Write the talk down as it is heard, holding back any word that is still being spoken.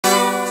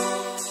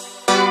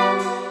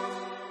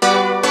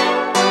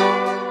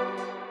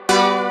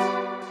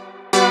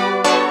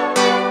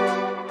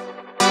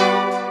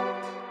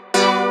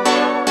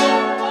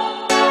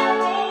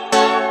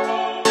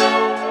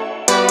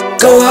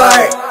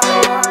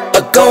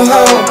go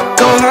home,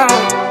 go home,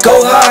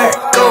 go hard,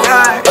 go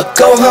hard,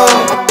 go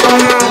home,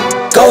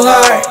 go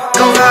hard,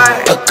 go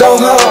hard, go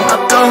home,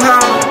 go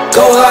home,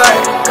 go hard,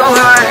 go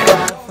hard.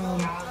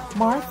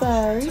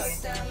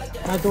 Martha's.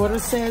 My daughter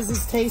says it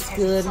tastes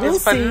good. We'll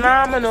it's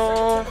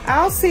phenomenal. See.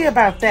 I'll see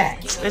about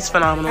that. It's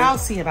phenomenal. I'll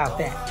see about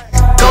that.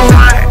 Go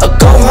hard, go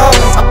home,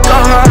 go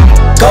home,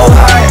 go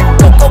hard,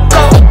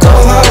 go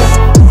home.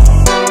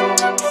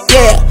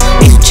 Yeah,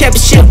 these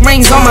championship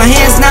rings on my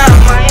hands now.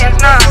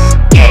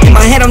 In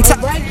my head I'm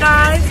tired. Right,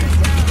 guys,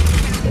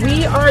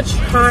 we are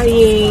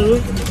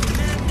trying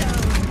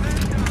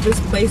this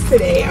place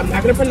today. I'm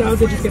not gonna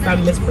pronounce it just if I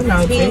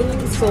mispronounce it.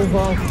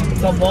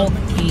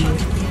 Sovolki.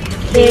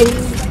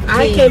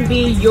 I can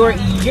be your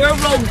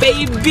Euro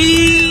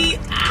baby.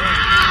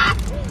 Ah,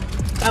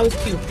 that was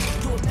cute.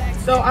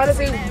 So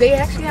honestly, they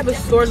actually have a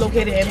store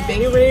located in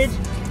Bay Ridge,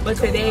 but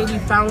today we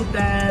found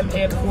them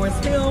in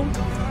Forest Hill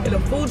in a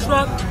food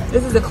truck.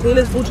 This is the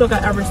cleanest food truck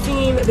I've ever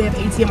seen. They have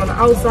ATM on the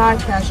outside,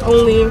 cash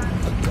only.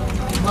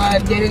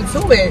 But get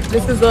into it.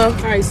 This is a...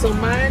 Alright, so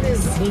mine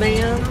is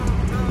lamb,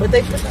 but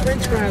they put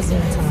french fries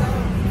on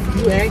top.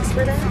 You asked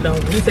for that? No,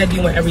 you said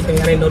you want everything.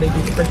 I didn't know they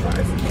do french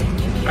fries.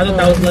 I thought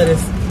that was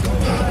lettuce.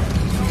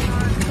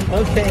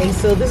 Okay,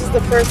 so this is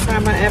the first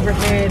time I ever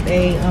had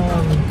a,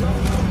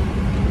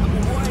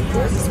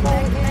 what's this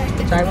called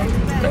again?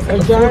 A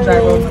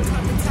gyro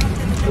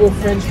with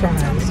french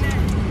fries.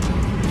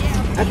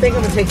 I think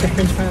I'm gonna take the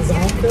french fries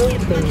off though,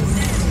 because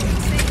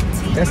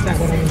that's not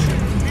what I want.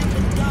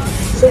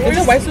 So where's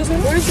the white sauce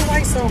in? Where's the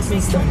white sauce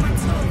and stuff?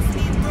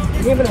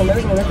 You have no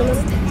lettuce or nothing on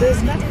it?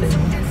 There's nothing.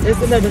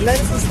 There's another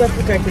lettuce and stuff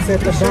like that is at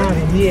the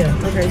bottom,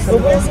 yeah. Okay, so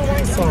where's the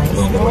white sauce?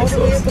 All the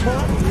way at the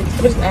bottom?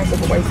 I'm just asking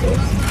for white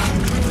sauce.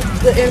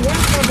 And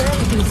where's my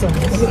barbecue sauce?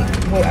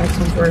 We'll ask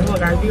them for it. Hold on,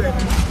 guys, be right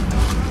back.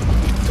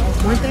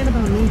 One thing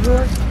about New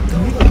York,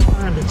 you can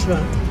find a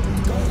truck.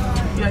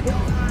 You like it?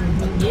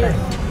 Yeah.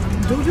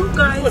 Do you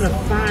guys want to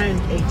find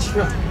a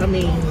truck? I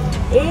mean,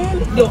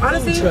 and yo,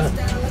 honestly, truck.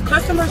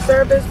 Customer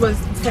service was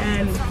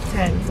 10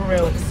 for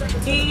real.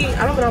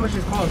 I don't know how much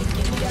it cost,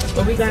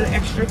 but we got an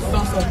extra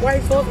sauce of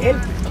white sauce,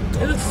 and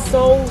it looks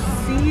so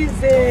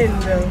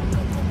seasoned.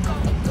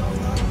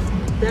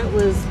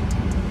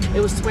 It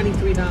was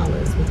 $23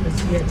 because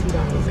you had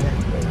 $2 in it.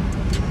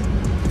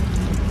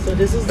 So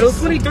this is. It was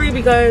 23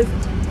 because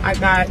I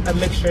got a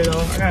mixture though.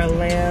 I got a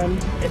lamb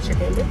and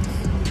chicken mix.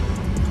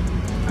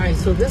 Alright,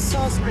 so this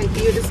sauce right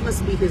here, this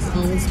must be his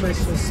own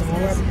special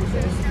sauce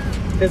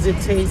because it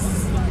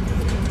tastes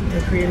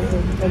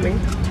homemade.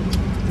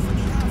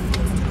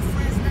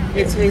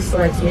 It tastes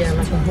like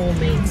like a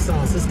homemade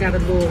sauce. It's got a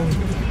little.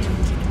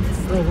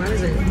 Oh, what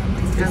is it? I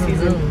don't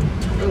know.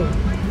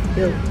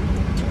 Oh,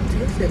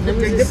 let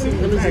me just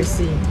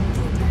see.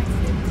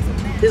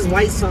 His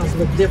white sauce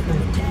look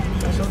different.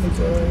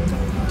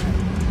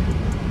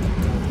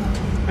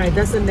 Alright,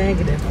 that's a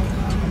negative.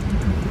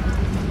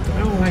 I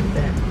don't like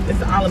that. It's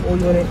the olive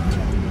oil in it.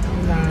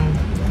 Nah.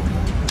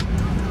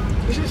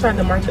 You should try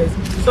the Martha's.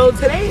 So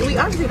today, we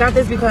obviously got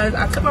this because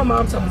I took my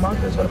mom to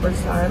Martha's for the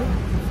first time.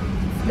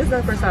 This is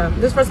not the first time.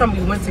 This is the first time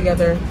we went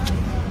together.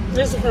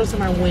 This is the first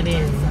time I went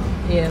in.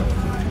 Yeah.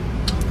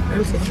 Let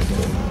me taste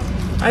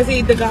this. I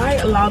see the guy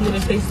allowed me to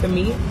taste the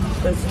meat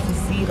to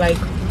see like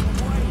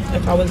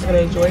if I was gonna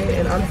enjoy it,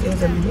 and honestly it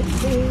was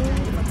amazing.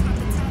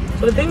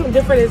 So the thing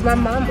different is my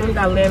mom only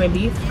got lamb and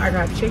beef. I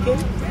got chicken.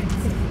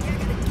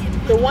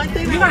 The one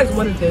thing you guys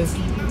wanted this.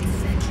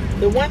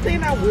 The one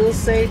thing I will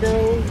say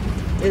though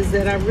is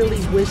that I really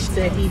wish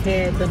that he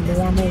had the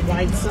normal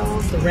white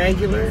sauce, the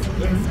regular,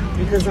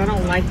 because I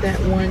don't like that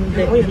one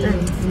that he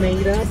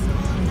made up,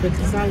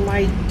 because I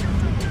like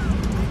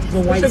the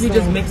white sauce. If you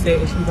just mix it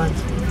and she's like,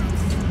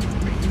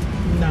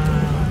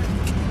 nah.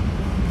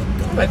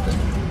 I like this.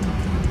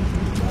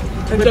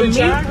 But the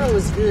gyro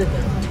is good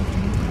though.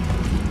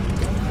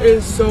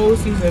 It's so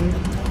seasoned.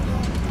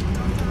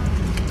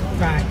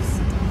 Facts.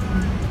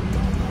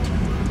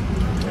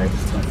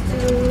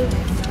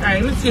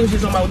 Alright, let's see what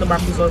she's talking about with the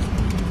barbecue sauce.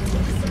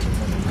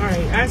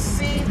 Alright, I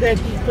see that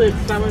he put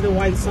some of the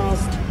white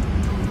sauce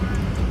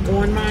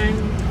on mine,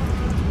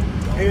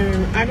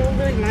 and I don't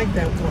really like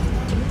that one.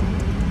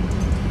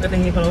 I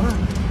think he put a lot.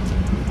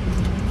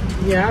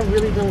 Yeah, I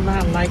really do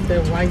not like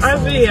the white sauce.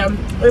 Honestly, yeah.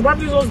 The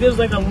barbecue sauce gives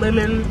like a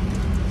lemon,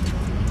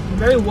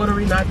 very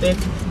watery, not thick.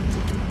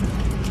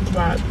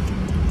 But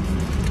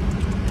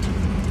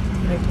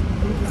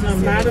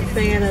I'm not a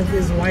fan of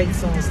his white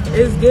sauce though.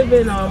 It's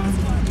giving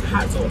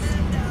hot sauce,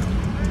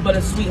 but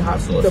a sweet hot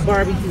sauce. The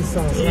barbecue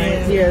sauce,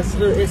 right? Yeah,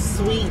 it's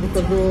sweet with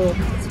a little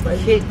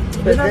kick.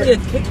 But it's not really a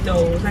kick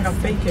though. It's like a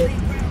fake kick.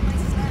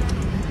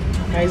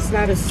 Right, it's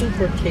not a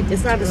super kick.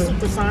 It's not a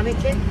supersonic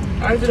kick.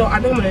 I think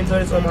I'm gonna enjoy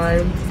this on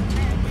mine.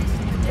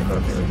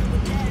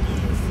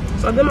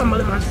 So I did my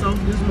mother myself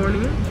this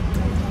morning.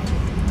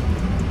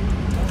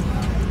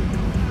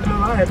 I'm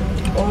alive.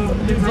 Oh,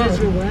 you did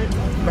your what?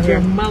 My your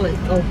hair. mullet.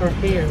 Oh, her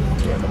hair.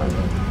 Yeah, my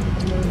hair.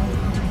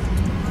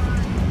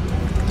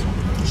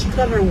 She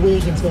cut her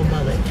wig into a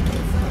mullet.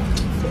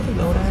 You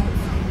know that.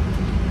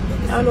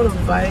 I know the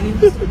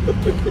vibes.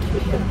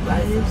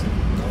 Vibes.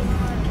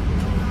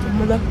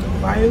 Remember the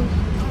vibes?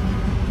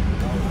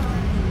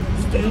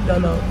 Stay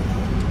done up.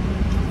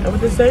 And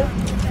what they say?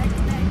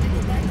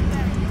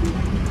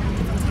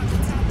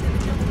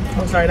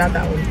 Oh, sorry, not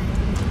that one.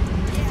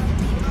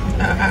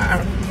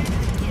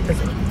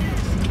 Listen.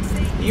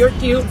 You're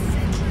cute.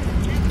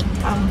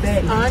 I'm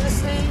bad.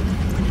 Honestly,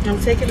 I'm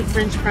taking the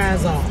French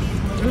fries off.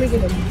 Let me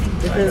get them.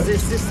 Because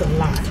it's just a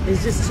lot.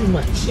 It's just too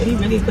much. Yeah, he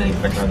really putting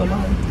French fries on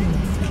mine.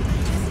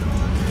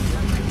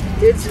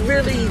 It's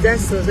really,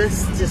 that's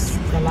just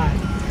a lot.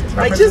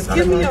 Like, just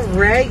give me a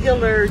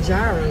regular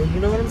gyro. You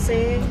know what I'm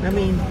saying? I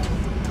mean,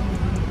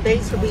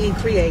 thanks for being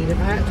creative.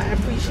 I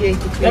appreciate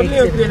the creativity.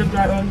 Definitely a creative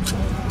gyro.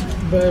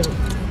 But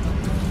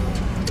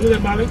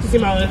look, I like to see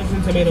my lettuce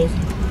and tomatoes.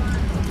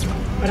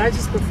 But I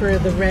just prefer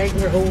the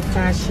regular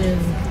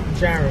old-fashioned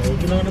gyro.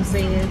 You know what I'm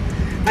saying?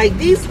 Like,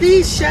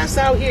 these chefs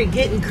out here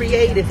getting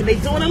creative, and they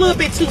doing a little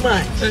bit too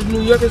much. Because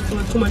New York is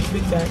doing too much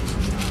big bags.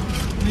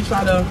 We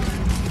try to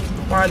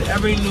find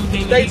every new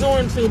thing. They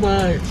doing too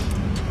much.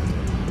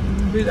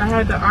 I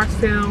had the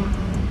oxtail.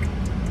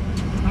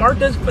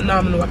 Martha's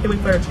phenomenal. I can't wait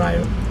for her to try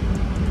it.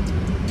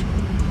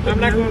 I'm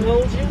not gonna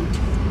hold you.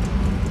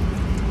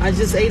 I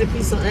just ate a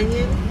piece of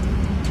onion,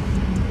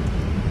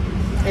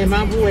 and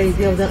my boy, you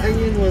know, the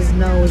onion was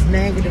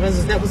negative.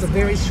 That was a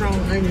very strong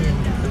onion.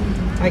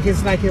 Like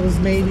it was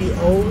maybe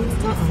old.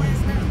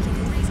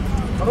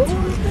 Oh.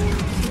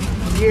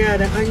 Yeah,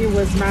 the onion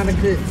was not a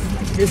good.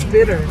 It's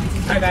bitter.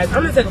 Alright, guys,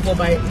 I'm gonna take a full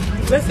bite.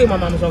 Let's see what my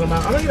mom was talking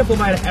about. I'm gonna get a full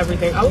bite of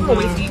everything. I was gonna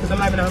wait to eat because I'm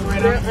not even hungry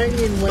right now. That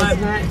onion was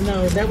not.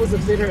 No, that was a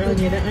bitter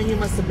onion. That onion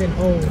must have been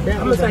old. I'm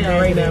gonna tell y'all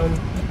right now.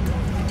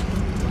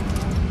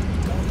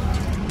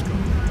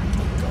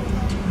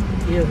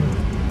 Yeah.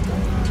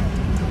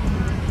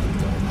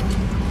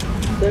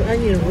 The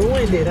onion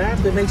ruined it. I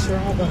have to make sure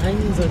all the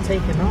onions are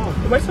taken off.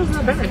 The white sauce is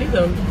not bad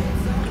either.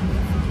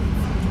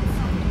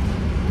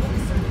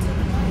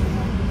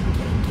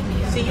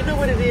 See, you know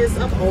what it is?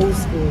 I'm old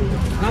school.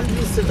 I'm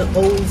used to the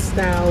old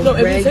style. No,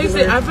 if you taste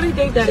it, I really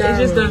think that it's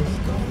just the.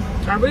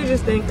 I really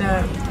just think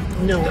that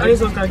no, the onion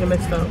sauce gotta get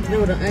mixed up.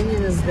 No, the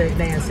onion is very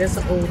nasty. That's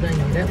an old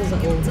onion. That was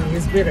an old onion.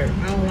 It's bitter.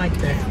 I don't like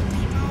that.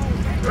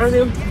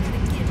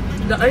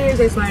 The onion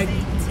tastes like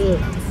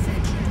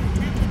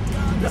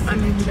the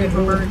onion you get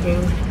from Burger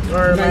King.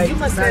 Or now like you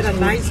must have a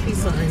nice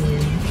piece of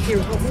onion. Here,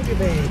 hold your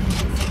bag.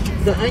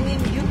 The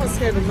onion, you must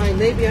have a nice.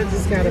 Maybe I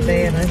just got a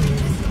bad onion.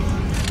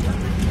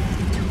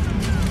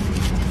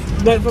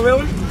 But for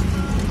real,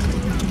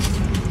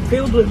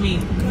 filled with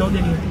meat, no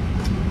diddy.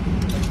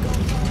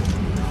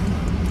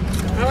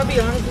 I'm gonna be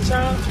honest with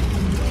y'all.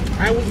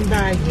 I wouldn't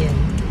buy again.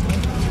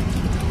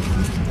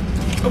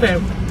 Okay.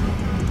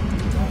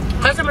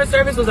 Customer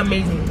service was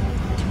amazing.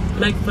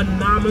 Like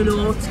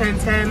phenomenal,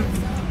 10/10.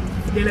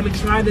 They let me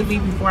try the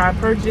meat before I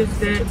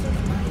purchased it.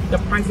 The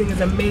pricing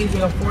is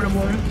amazing,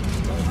 affordable.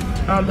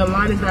 The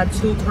line is not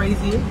too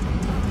crazy.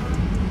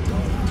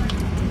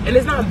 And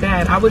it's not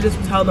bad. I would just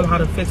tell them how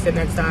to fix it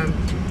next time.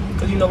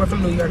 Because you know we're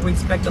from New York. We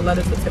expect the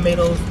lettuce with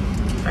tomatoes.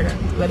 I got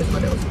lettuce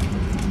tomatoes.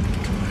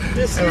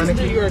 This is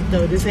New York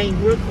though. This ain't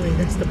Brooklyn.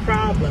 That's the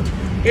problem.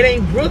 It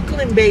ain't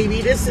Brooklyn,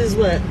 baby. This is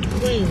what?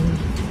 Queens.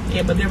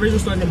 Yeah, but the original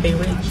store is in Bay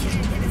Ridge.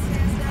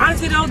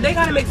 Honestly though, they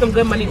gotta make some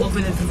good money off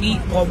of this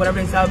meat or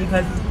whatever they sell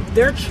because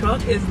their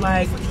truck is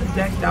like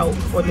decked out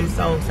for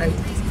themselves. Like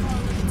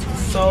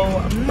so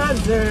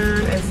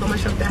modern and so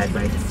much of that.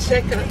 Like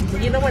check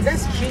out, you know what?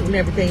 That's cute and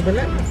everything, but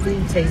let my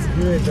food taste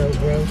good though,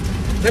 bro.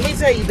 Let me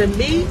tell you, the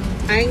meat,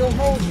 I ain't gonna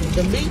hold you.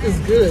 The meat is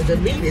good. The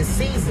meat is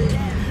seasoned.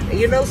 And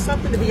you know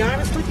something, to be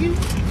honest with you?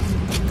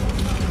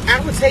 I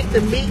would take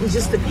the meat and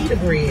just the pita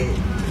bread.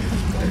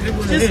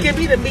 Just give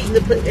me the meat and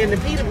the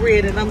pita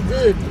bread and I'm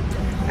good.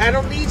 I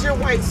don't need your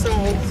white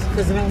sauce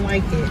because I don't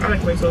like it. I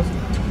like white sauce.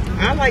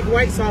 I like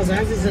white sauce.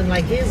 I just didn't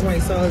like his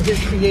white sauce.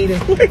 Just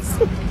creative white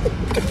sauce.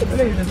 I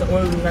think it's just the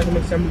oil we have to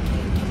mix them.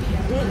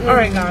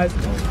 Alright guys.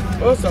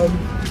 Also,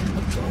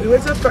 we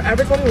went to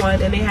Forever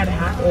 21 and they had a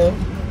hat off.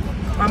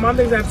 My mom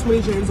thinks I have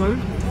 20 chains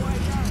on.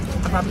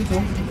 I probably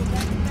do.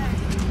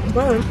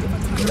 But I'm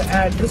gonna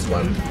add this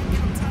one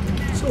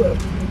to it.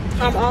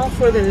 I'm all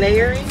for the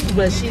layering,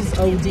 but she's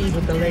OD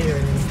with the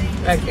layering.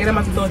 Like, and I'm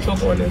about to throw a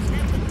choke on this.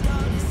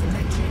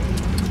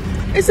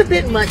 It's a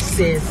bit much,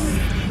 sis.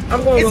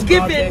 I'm going it's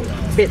giving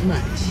a bit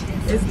much.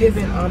 It's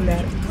giving on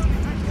that.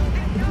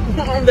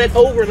 On that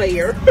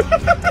overlayer.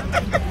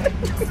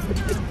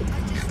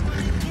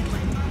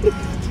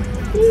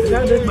 Is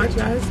that a bit much,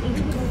 guys?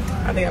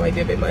 I think I might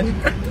be a bit much.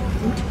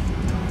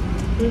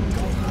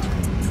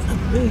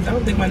 Please, I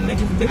don't think my neck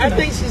is big enough. I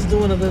think she's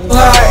doing a little. Go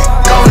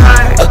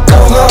high, go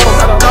home,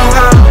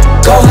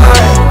 go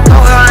high, go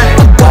high,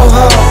 go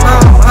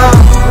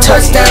home.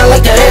 Touchdown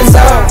like the end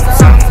zone.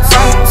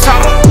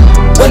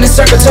 When the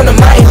circle turn to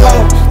my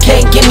home,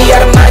 can't get me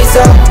out of my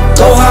zone.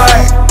 Go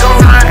high, go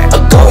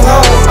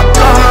home,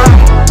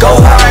 go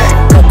high,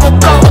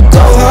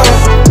 go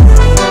home.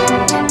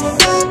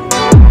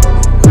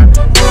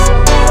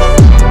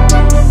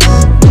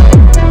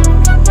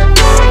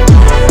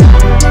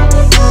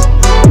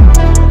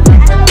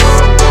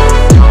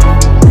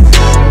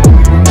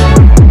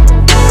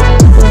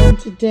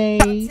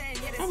 birthday.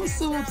 I was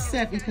so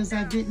upset because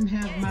I didn't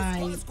have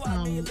my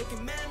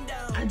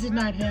I did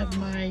not have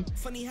my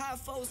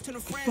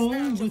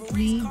phone with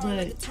me,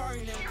 but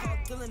treat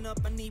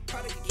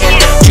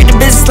the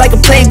business like a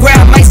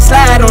playground, might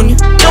slide on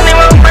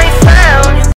you.